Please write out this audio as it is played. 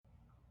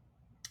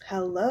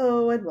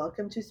Hello and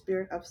welcome to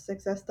Spirit of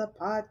Success, the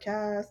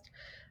podcast.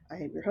 I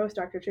am your host,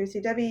 Dr.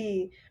 Tracy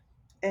Debbie,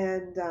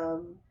 and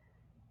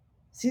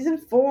season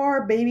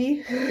 4,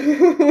 baby,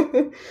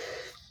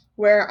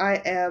 where I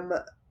am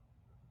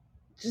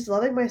just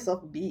letting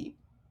myself be.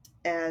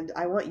 And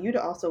I want you to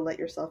also let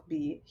yourself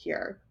be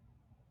here.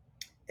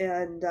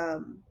 And,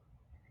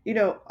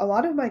 a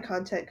lot of my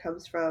content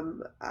comes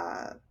from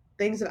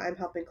things that I'm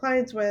helping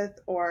clients with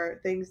or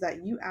things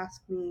that you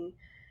ask me.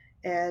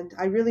 And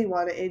I really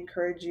want to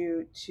encourage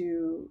you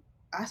to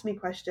ask me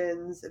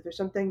questions if there's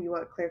something you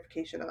want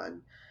clarification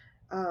on.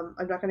 I'm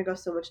not going to go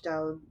so much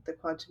down the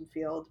quantum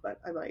field,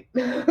 but I might.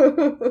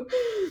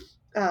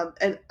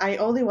 And I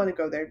only want to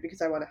go there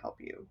because I want to help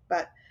you.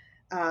 But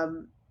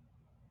um,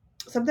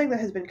 something that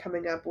has been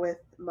coming up with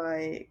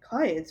my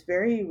clients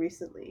very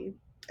recently,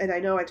 and I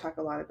know I talk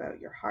a lot about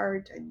your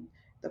heart and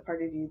the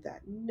part of you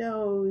that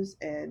knows,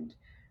 and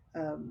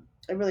I'm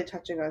really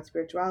touching on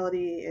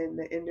spirituality in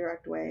an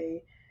indirect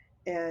way.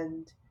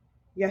 And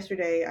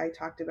yesterday I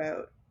talked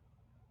about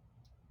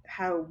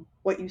how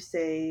what you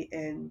say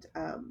and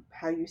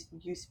how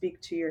you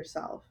speak to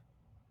yourself,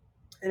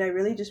 and I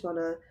really just want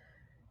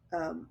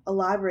to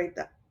elaborate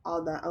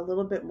on that a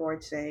little bit more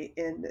today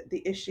in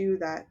the issue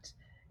that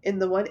in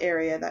the one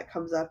area that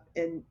comes up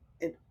in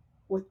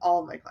with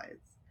all my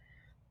clients,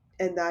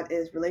 and that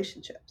is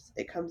relationships.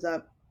 It comes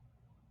up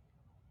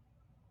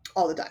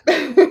all the time.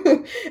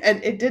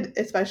 And it did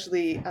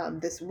especially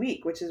this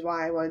week, which is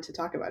why I wanted to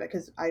talk about it,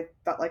 because I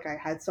felt like I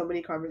had so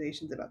many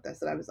conversations about this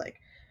that I was like,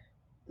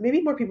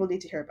 maybe more people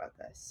need to hear about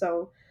this.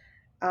 So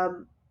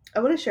um, I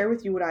want to share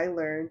with you what I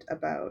learned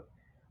about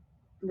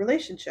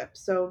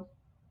relationships. So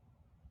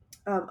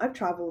I've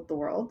traveled the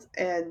world,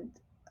 and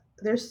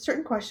there's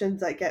certain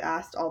questions that get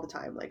asked all the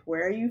time, like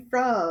where are you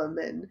from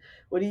and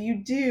what do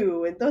you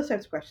do, and those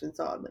types of questions.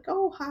 So I'm like,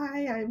 oh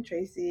hi, I'm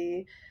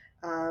Tracy.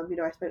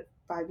 I spent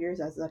 5 years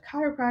as a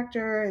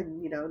chiropractor,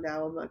 and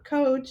now I'm a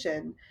coach,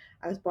 and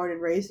I was born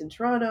and raised in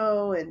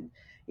Toronto. And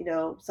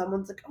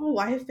someone's like, oh,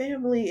 I have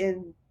family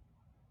in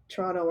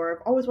Toronto, or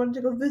I've always wanted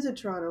to go visit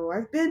Toronto, or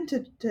I've been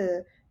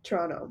to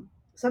Toronto,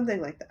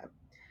 something like that.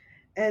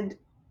 And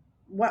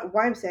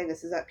why I'm saying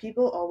this is that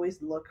people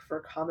always look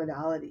for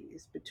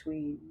commonalities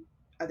between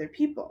other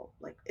people.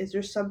 Like, is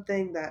there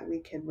something that we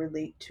can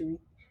relate to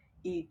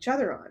each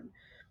other on?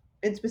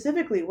 And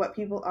specifically, what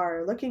people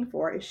are looking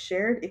for is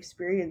shared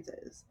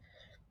experiences.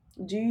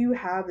 Do you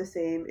have the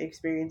same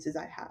experiences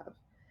I have?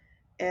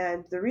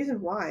 And the reason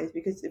why is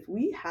because if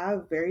we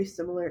have very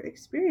similar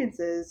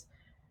experiences,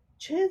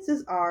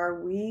 chances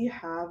are we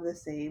have the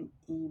same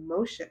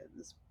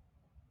emotions.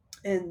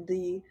 And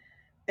the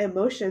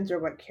emotions are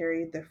what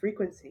carry the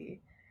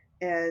frequency,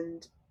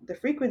 and the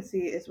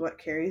frequency is what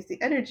carries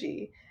the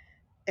energy,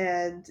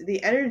 and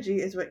the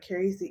energy is what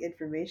carries the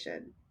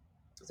information.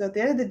 So at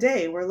the end of the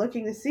day, we're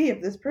looking to see if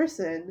this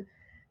person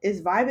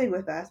is vibing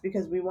with us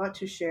because we want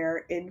to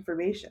share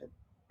information,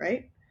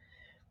 right?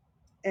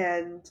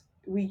 And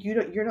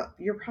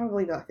you're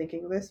probably not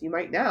thinking this, you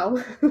might now,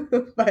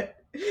 but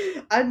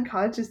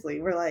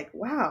unconsciously we're like,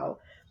 wow,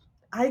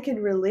 I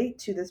can relate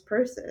to this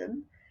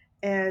person,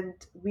 and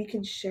we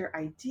can share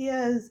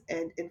ideas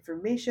and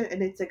information,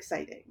 and it's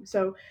exciting.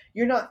 So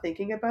you're not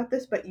thinking about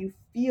this, but you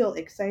feel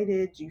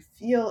excited, you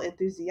feel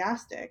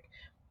enthusiastic.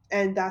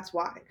 And that's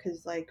why,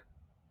 because like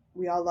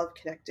we all love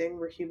connecting,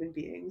 we're human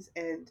beings,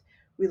 and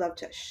we love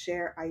to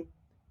share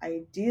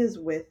ideas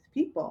with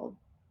people,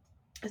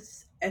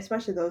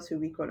 especially those who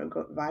we quote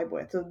unquote vibe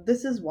with. So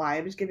this is why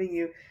I'm just giving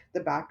you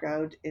the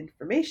background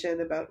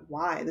information about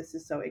why this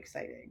is so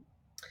exciting.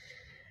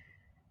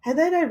 And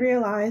then I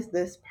realized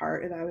this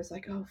part, and I was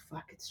like, oh,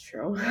 fuck, it's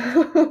true.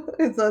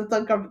 It's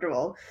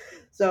uncomfortable.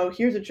 So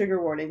here's a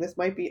trigger warning. This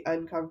might be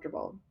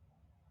uncomfortable.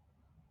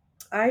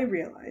 I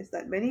realized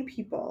that many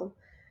people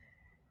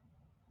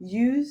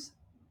use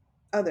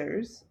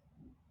others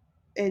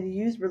and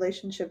use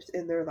relationships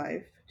in their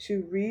life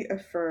to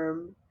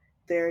reaffirm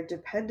their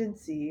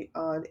dependency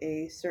on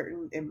a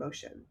certain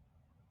emotion.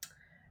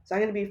 So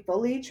I'm going to be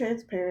fully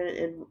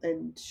transparent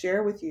and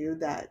share with you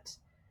that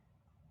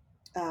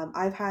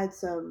I've had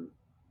some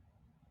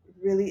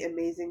really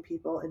amazing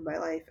people in my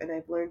life, and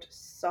I've learned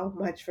so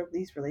much from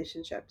these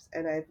relationships.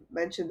 And I've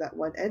mentioned that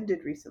one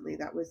ended recently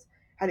that was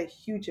had a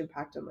huge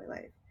impact on my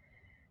life.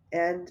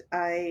 And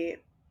I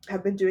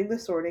have been doing the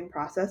sorting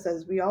process,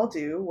 as we all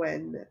do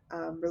when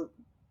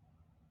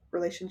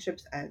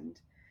relationships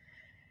end.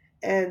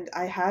 And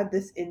I had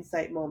this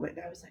insight moment,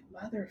 and I was like,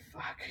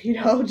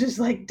 motherfuck, just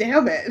like,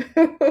 damn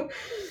it.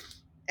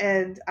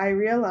 And I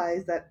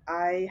realized that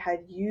I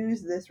had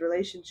used this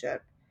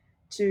relationship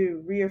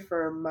to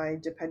reaffirm my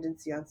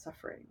dependency on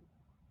suffering.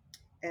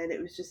 And it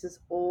was just this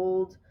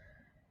old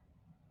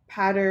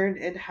pattern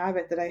and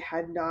habit that I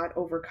had not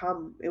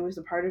overcome. It was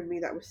a part of me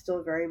that was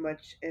still very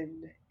much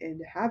in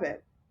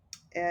habit.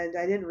 And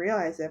I didn't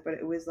realize it, but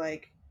it was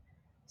like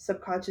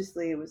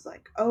subconsciously it was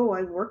like, oh,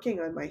 I'm working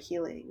on my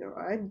healing,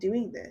 or I'm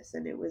doing this.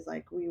 And it was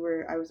like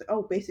I was,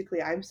 oh,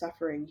 basically I'm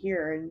suffering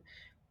here, and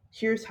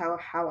here's how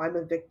I'm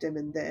a victim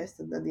in this.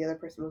 And then the other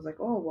person was like,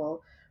 oh,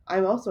 well,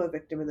 I'm also a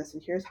victim in this,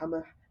 and here's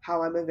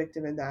how I'm a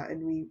victim in that.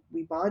 And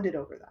we bonded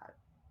over that.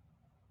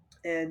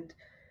 And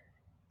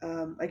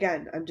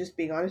again, I'm just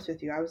being honest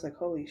with you. I was like,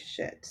 holy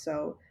shit.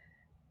 So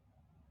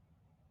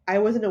I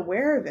wasn't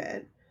aware of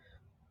it,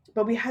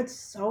 but we had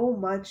so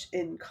much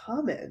in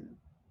common.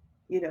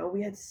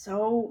 We had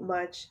so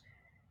much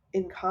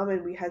in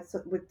common. We had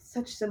with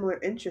such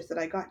similar interests that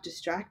I got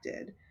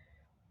distracted.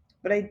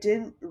 But I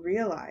didn't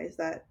realize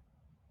that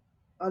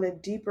on a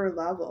deeper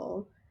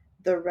level,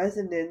 the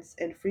resonance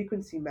and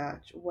frequency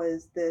match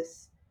was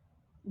this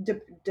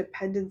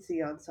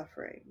dependency on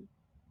suffering.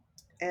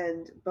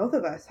 And both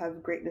of us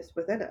have greatness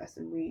within us,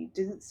 and we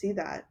didn't see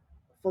that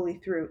fully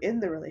through in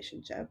the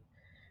relationship.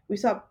 We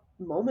saw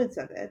moments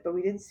of it, but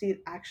we didn't see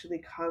it actually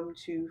come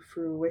to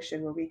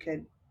fruition where we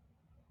could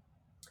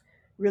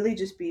really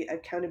just be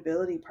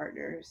accountability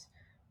partners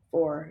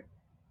for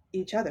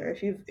each other.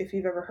 If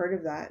you've ever heard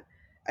of that,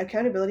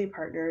 accountability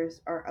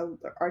partners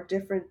are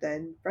different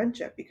than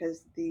friendship,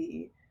 because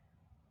the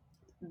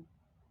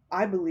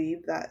I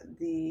believe that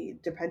the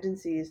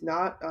dependency is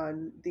not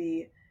on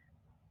the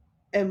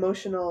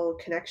emotional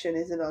connection,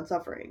 isn't on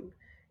suffering.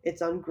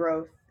 It's on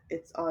growth.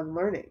 It's on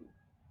learning.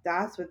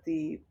 That's what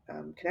the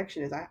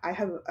connection is. I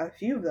have a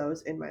few of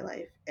those in my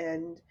life,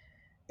 and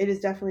it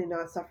is definitely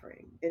not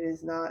suffering. It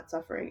is not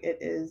suffering. It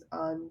is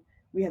on,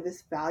 we have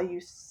this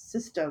value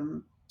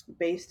system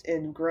based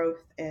in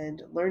growth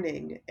and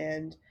learning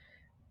and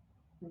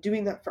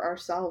doing that for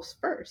ourselves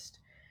first,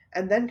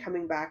 and then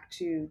coming back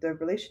to the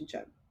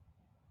relationship.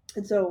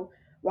 And so,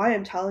 why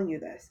I'm telling you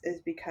this is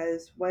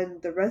because when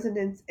the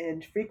resonance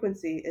and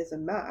frequency is a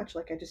match,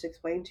 like I just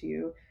explained to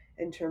you,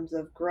 in terms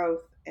of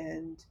growth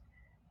and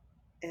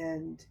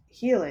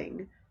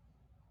healing,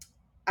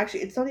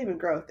 actually, it's not even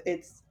growth.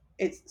 It's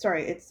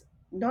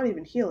not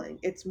even healing.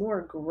 It's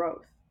more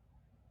growth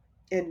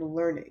and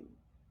learning.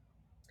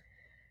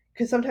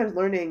 Because sometimes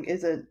learning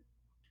isn't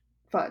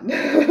fun,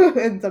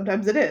 and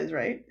sometimes it is,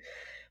 right?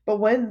 But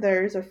when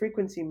there's a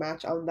frequency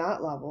match on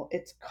that level,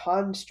 it's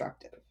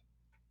constructive.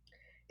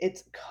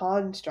 It's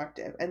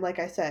constructive. And like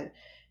I said,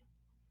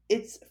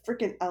 it's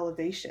freaking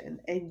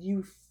elevation, and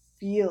you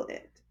feel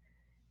it.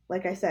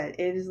 Like I said,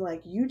 it is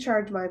like, you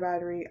charge my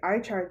battery, I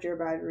charge your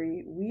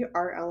battery, we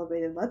are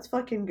elevated, let's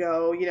fucking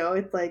go.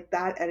 It's like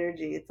that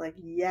energy. It's like,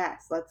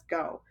 yes, let's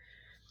go.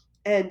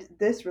 And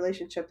this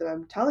relationship that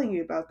I'm telling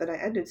you about that I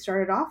ended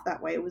started off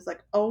that way. It was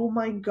like, oh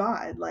my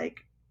God,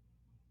 like,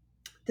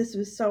 this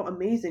was so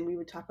amazing. We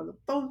would talk on the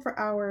phone for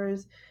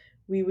hours.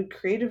 We would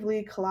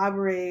creatively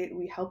collaborate.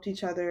 We helped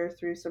each other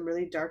through some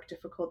really dark,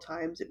 difficult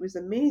times. It was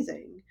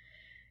amazing.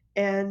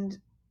 And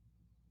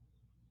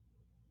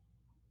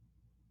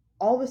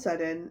all of a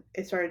sudden,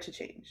 it started to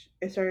change.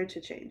 It started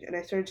to change. And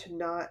I started to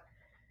not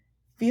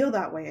feel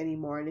that way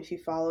anymore. And if you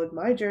followed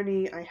my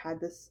journey, I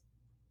had this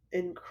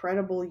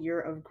incredible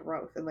year of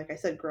growth. And like I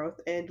said, growth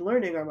and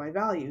learning are my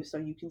values. So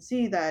you can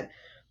see that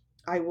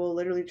I will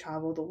literally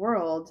travel the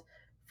world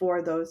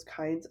for those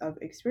kinds of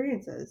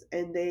experiences.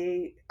 And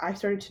I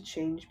started to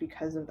change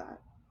because of that.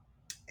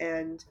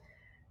 And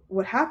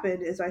what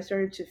happened is I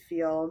started to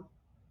feel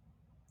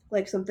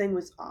like something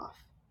was off.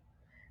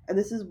 And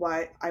this is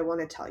why I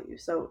want to tell you.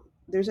 So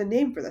there's a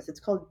name for this.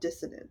 It's called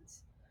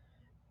dissonance.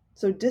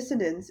 So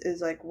dissonance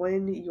is like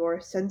when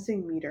your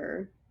sensing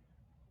meter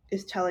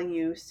is telling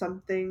you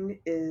something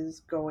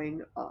is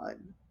going on.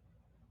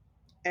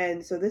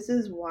 And so this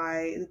is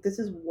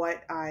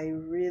what I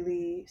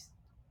really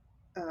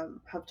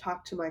have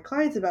talked to my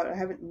clients about. I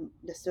haven't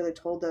necessarily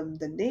told them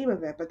the name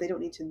of it, but they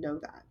don't need to know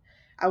that.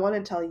 I want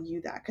to tell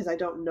you that because I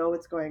don't know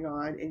what's going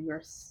on in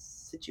your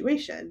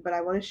situation, but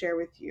I want to share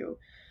with you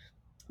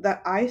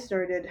that I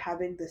started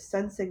having the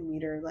sensing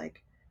meter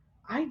like,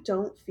 I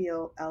don't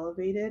feel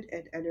elevated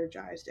and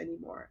energized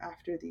anymore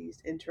after these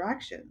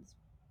interactions.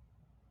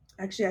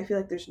 Actually, I feel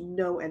like there's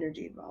no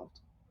energy involved.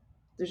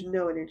 There's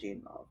no energy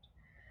involved.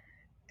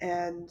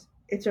 And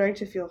it's starting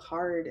to feel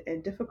hard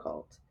and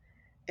difficult.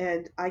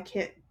 And I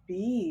can't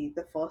be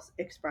the full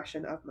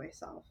expression of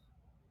myself.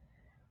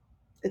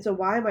 And so,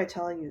 why am I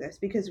telling you this?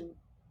 Because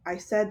I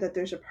said that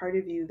there's a part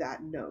of you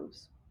that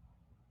knows.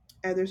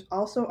 And there's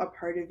also a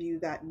part of you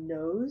that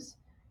knows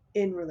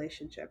in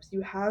relationships.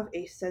 You have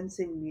a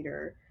sensing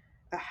meter,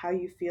 how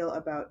you feel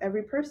about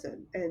every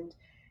person. And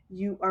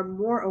you are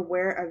more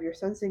aware of your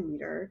sensing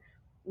meter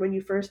when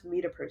you first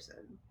meet a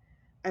person.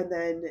 And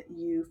then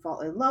you fall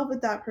in love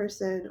with that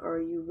person, or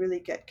you really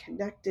get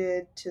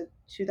connected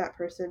to that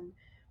person,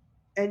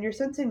 and your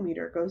sensing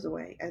meter goes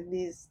away. And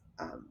these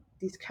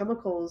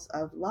chemicals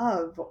of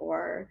love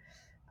or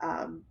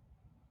um,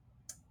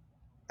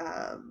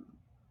 um,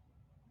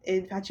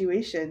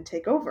 infatuation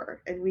take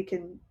over, and we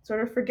can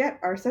sort of forget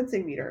our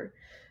sensing meter.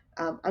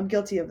 I'm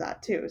guilty of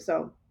that too.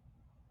 So,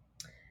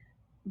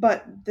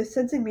 but the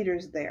sensing meter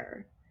is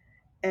there.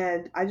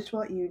 And I just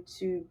want you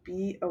to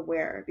be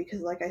aware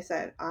because, like I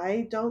said,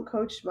 I don't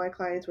coach my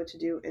clients what to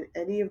do in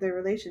any of their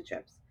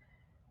relationships.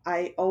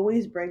 I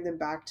always bring them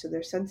back to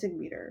their sensing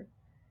meter.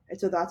 And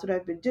so that's what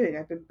I've been doing.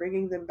 I've been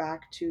bringing them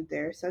back to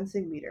their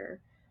sensing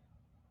meter.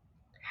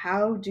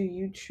 how do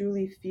you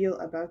truly feel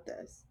about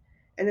this?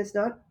 And it's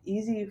not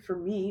easy for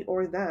me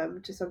or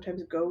them to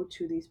sometimes go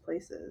to these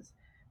places.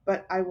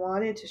 But I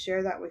wanted to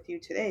share that with you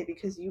today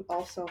because you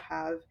also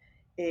have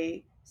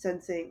a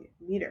sensing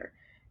meter.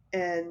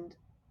 And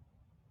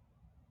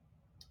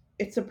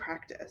it's a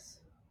practice.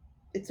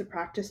 It's a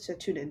practice to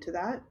tune into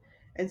that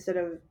instead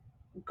of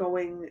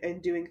going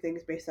and doing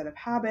things based out of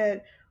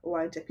habit or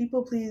wanting to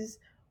people please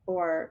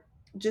or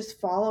just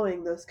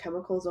following those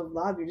chemicals of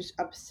love. You're just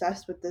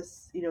obsessed with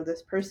this,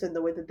 this person,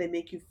 the way that they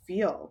make you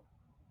feel.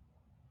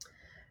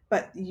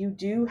 But you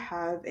do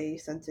have a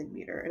sensing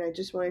meter, and I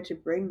just wanted to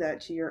bring that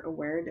to your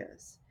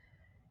awareness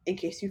in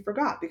case you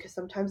forgot, because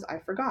sometimes I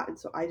forgot, and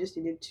so I just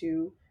needed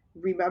to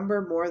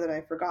remember more than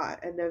I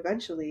forgot. And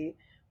eventually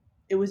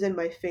it was in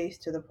my face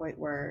to the point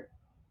where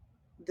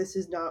this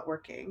is not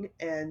working,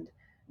 and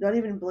not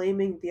even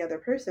blaming the other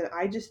person.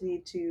 I just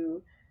need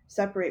to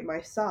separate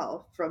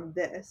myself from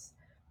this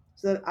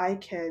so that I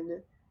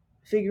can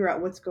figure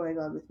out what's going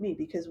on with me,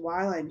 because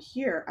while I'm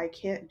here I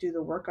can't do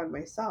the work on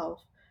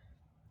myself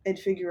and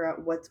figure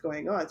out what's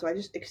going on. So I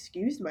just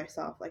excused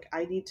myself, like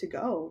I need to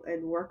go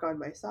and work on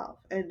myself.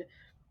 And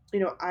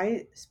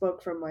I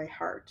spoke from my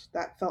heart.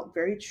 That felt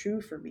very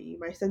true for me.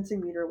 My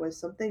sensing meter was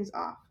something's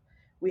off.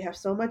 We have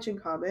so much in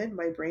common.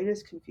 My brain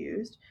is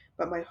confused,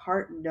 but my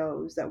heart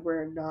knows that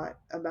we're not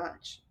a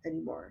match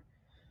anymore.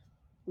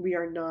 We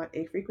are not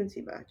a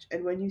frequency match.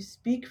 And when you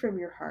speak from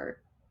your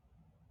heart,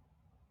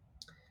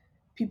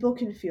 people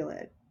can feel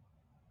it.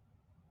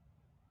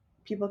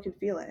 People can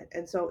feel it.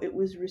 And so it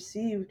was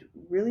received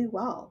really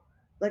well.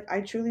 Like,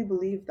 I truly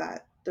believe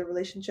that the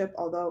relationship,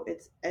 although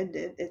it's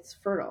ended, it's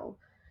fertile.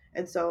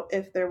 And so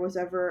if there was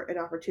ever an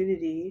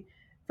opportunity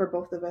for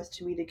both of us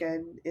to meet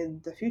again in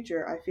the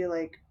future, I feel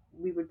like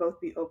we would both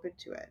be open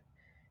to it.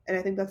 And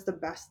I think that's the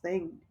best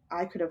thing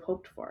I could have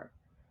hoped for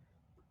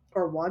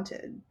or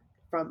wanted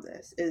from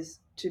this, is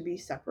to be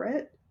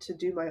separate, to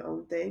do my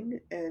own thing,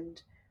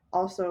 and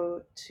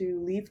also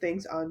to leave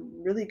things on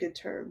really good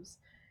terms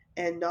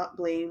and not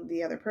blame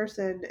the other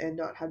person and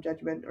not have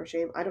judgment or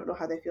shame. I don't know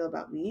how they feel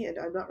about me, and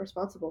I'm not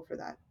responsible for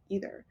that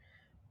either.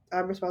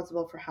 I'm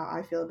responsible for how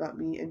I feel about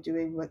me and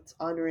doing what's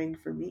honoring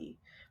for me.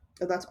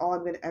 And that's all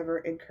I'm going to ever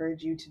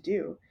encourage you to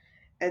do.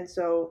 And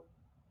so,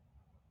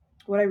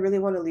 what I really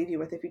want to leave you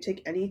with, if you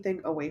take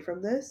anything away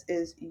from this,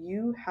 is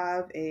you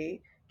have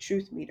a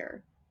truth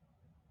meter.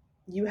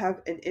 You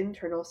have an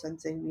internal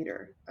sensing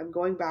meter. I'm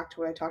going back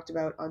to what I talked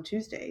about on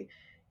Tuesday.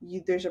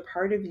 There's a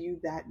part of you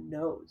that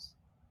knows.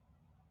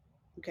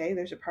 Okay,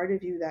 there's a part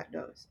of you that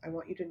knows. I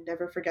want you to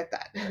never forget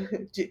that.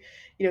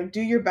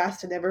 Do your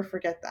best to never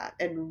forget that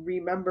and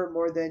remember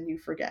more than you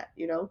forget.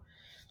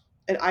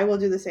 And I will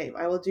do the same.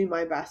 I will do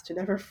my best to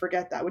never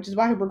forget that, which is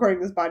why I'm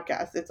recording this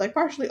podcast. It's like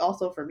partially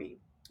also for me.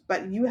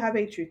 But you have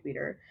a truth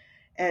meter.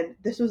 And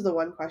this was the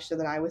one question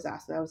that I was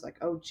asked, and I was like,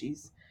 oh,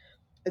 geez.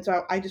 And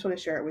so I just want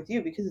to share it with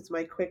you because it's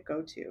my quick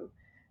go to.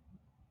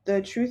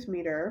 The truth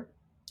meter,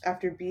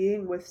 after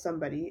being with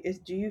somebody, is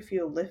do you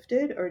feel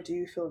lifted or do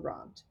you feel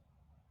robbed?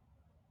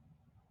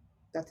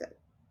 That's it.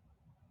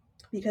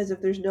 Because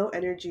if there's no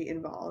energy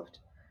involved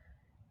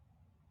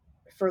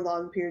for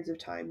long periods of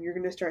time, you're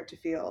going to start to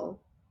feel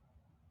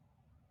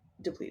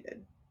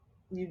depleted.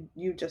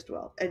 You just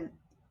will. And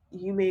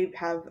you may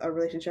have a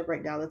relationship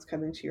right now that's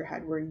coming to your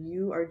head where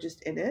you are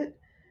just in it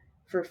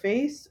for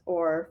face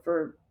or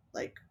for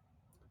like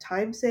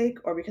time's sake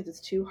or because it's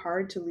too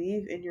hard to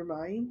leave in your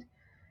mind,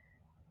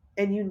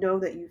 and you know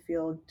that you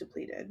feel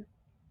depleted.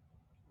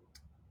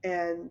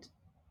 And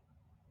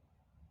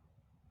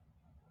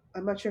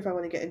I'm not sure if I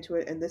want to get into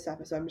it in this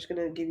episode. I'm just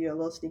going to give you a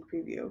little sneak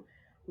preview.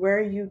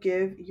 Where you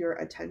give your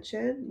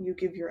attention, you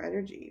give your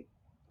energy.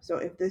 So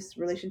if this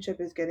relationship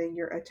is getting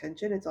your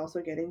attention, it's also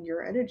getting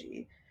your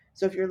energy.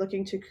 So if you're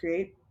looking to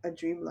create a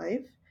dream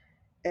life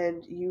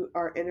and you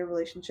are in a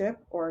relationship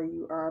or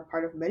you are a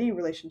part of many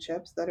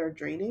relationships that are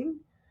draining,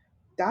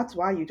 that's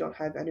why you don't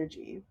have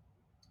energy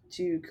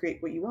to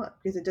create what you want,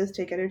 because it does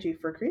take energy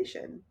for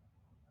creation.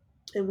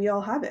 And we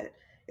all have it.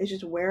 It's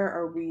just, where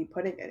are we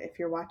putting it? If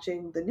you're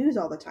watching the news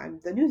all the time,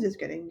 the news is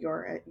getting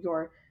your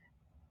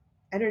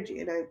energy.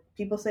 And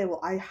people say, well,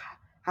 I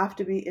have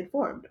to be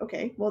informed.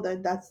 Okay, well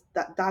then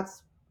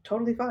that's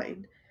totally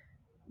fine.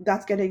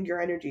 That's getting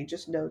your energy.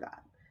 Just know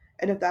that.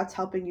 And if that's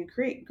helping you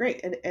create,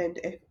 great. And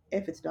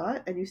if it's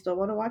not and you still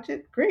want to watch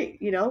it, great.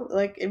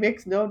 Like, it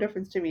makes no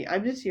difference to me.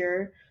 I'm just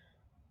here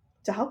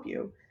to help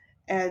you.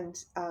 And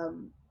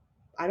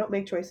I don't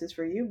make choices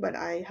for you, but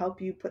I help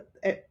you put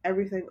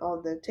everything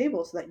on the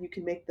table so that you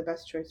can make the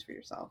best choice for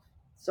yourself.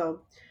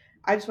 So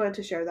I just wanted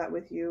to share that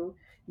with you.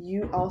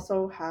 You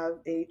also have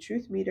a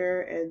truth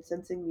meter and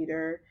sensing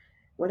meter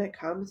when it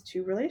comes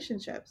to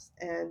relationships.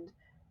 And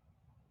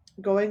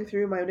going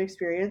through my own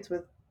experience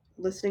with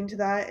listening to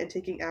that and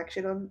taking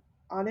action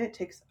on it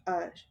takes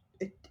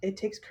it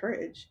takes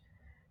courage.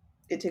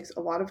 It takes a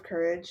lot of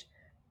courage.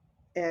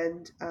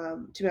 And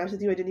to be honest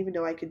with you, I didn't even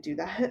know I could do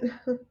that.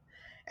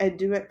 And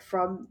do it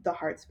from the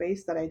heart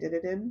space that I did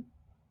it in.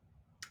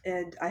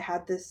 And I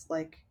had this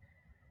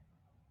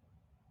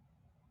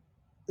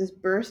this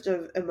burst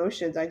of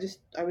emotions.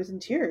 I was in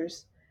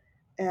tears,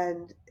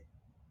 and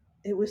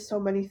it was so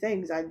many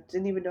things. I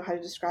didn't even know how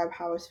to describe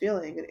how I was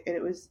feeling,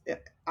 and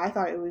I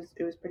thought it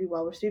was pretty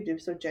well received. It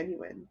was so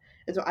genuine,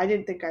 and so I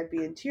didn't think I'd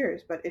be in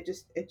tears, but it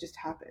just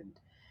happened.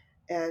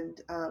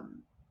 And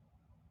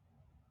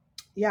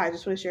yeah, I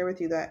just want to share with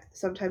you that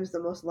sometimes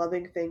the most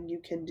loving thing you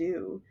can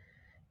do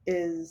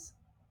is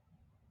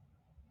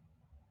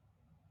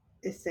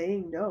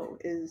saying no,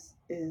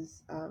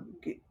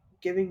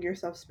 giving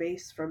yourself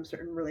space from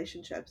certain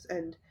relationships.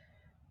 And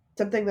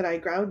something that I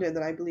ground in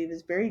that I believe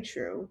is very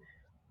true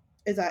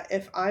is that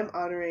if I'm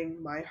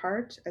honoring my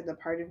heart and the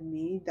part of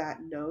me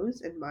that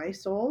knows in my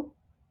soul,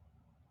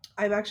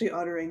 I'm actually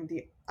honoring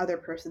the other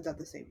persons at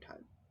the same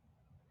time.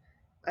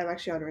 I'm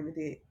actually honoring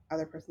the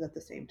other person at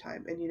the same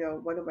time. And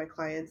one of my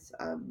clients,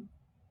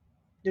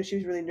 she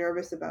was really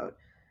nervous about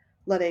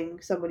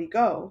letting somebody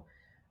go,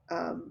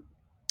 um,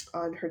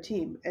 on her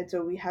team, and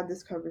so we had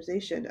this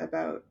conversation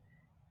about,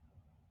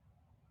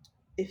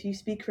 if you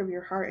speak from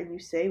your heart and you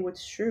say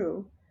what's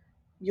true,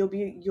 you'll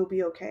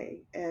be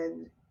okay.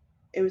 And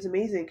it was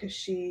amazing because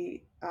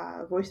she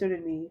voice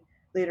noted me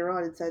later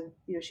on and said,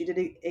 she did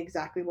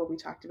exactly what we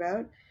talked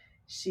about.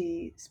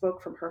 She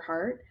spoke from her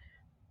heart,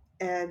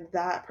 and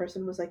that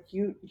person was like,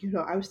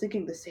 I was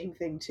thinking the same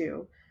thing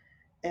too.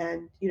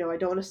 And I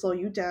don't want to slow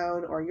you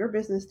down or your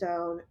business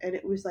down. And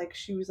it was like,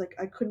 she was like,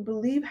 I couldn't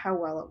believe how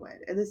well it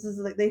went. And this is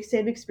like the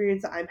same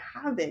experience that I'm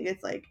having.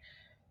 It's like,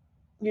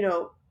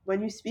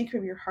 when you speak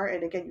from your heart,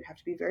 and again, you have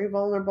to be very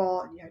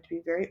vulnerable and you have to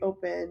be very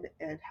open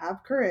and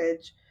have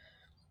courage.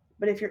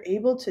 But if you're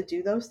able to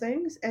do those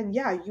things, and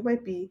yeah, you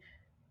might be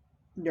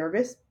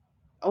nervous,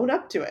 own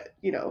up to it.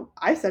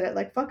 I said it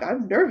like, fuck,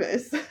 I'm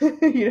nervous.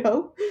 you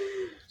know,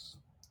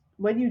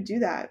 when you do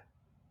that,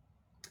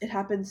 it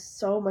happens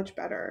so much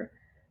better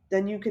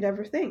than you could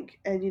ever think.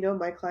 And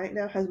my client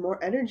now has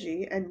more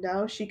energy, and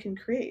now she can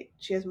create.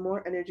 She has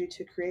more energy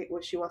to create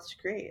what she wants to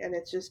create. And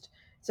it's just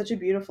such a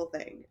beautiful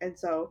thing. And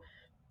so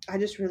I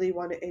just really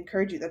want to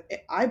encourage you that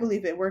I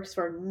believe it works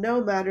for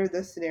no matter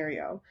the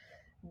scenario.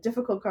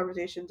 Difficult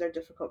conversations are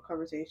difficult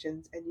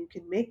conversations, and you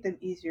can make them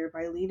easier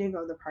by leaning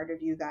on the part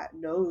of you that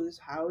knows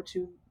how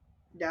to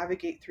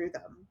navigate through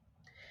them.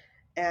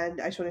 And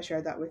I just want to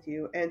share that with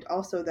you, and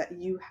also that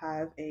you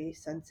have a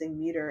sensing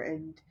meter,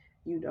 and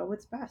you know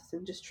what's best,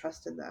 and just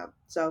trust in that.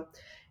 So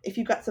if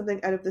you got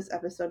something out of this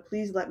episode,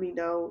 please let me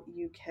know.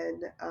 You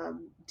can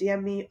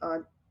DM me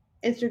on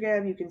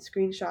Instagram. You can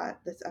screenshot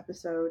this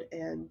episode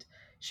and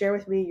share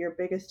with me your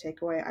biggest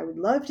takeaway. I would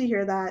love to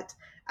hear that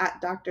at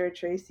Dr.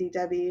 Tracy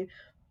Debbie.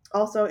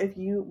 Also, if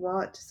you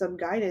want some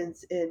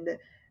guidance in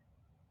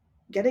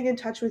getting in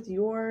touch with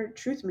your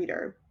truth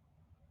meter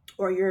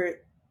or your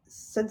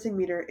sensing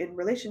meter in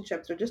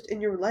relationships or just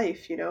in your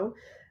life,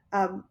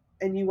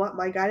 and you want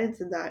my guidance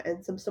in that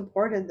and some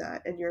support in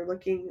that, and you're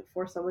looking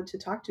for someone to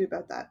talk to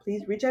about that,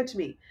 please reach out to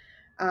me.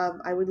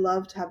 I would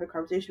love to have a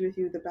conversation with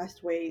you. The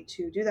best way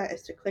to do that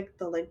is to click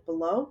the link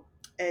below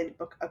and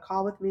book a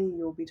call with me.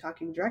 You will be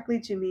talking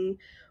directly to me.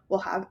 We'll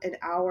have an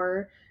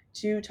hour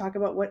to talk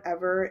about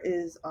whatever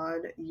is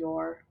on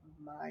your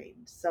mind.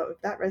 So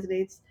if that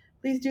resonates,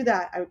 please do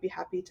that. I would be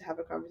happy to have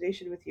a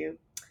conversation with you.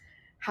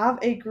 Have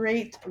a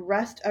great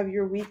rest of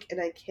your week, and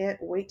I can't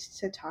wait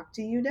to talk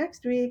to you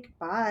next week.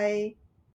 Bye.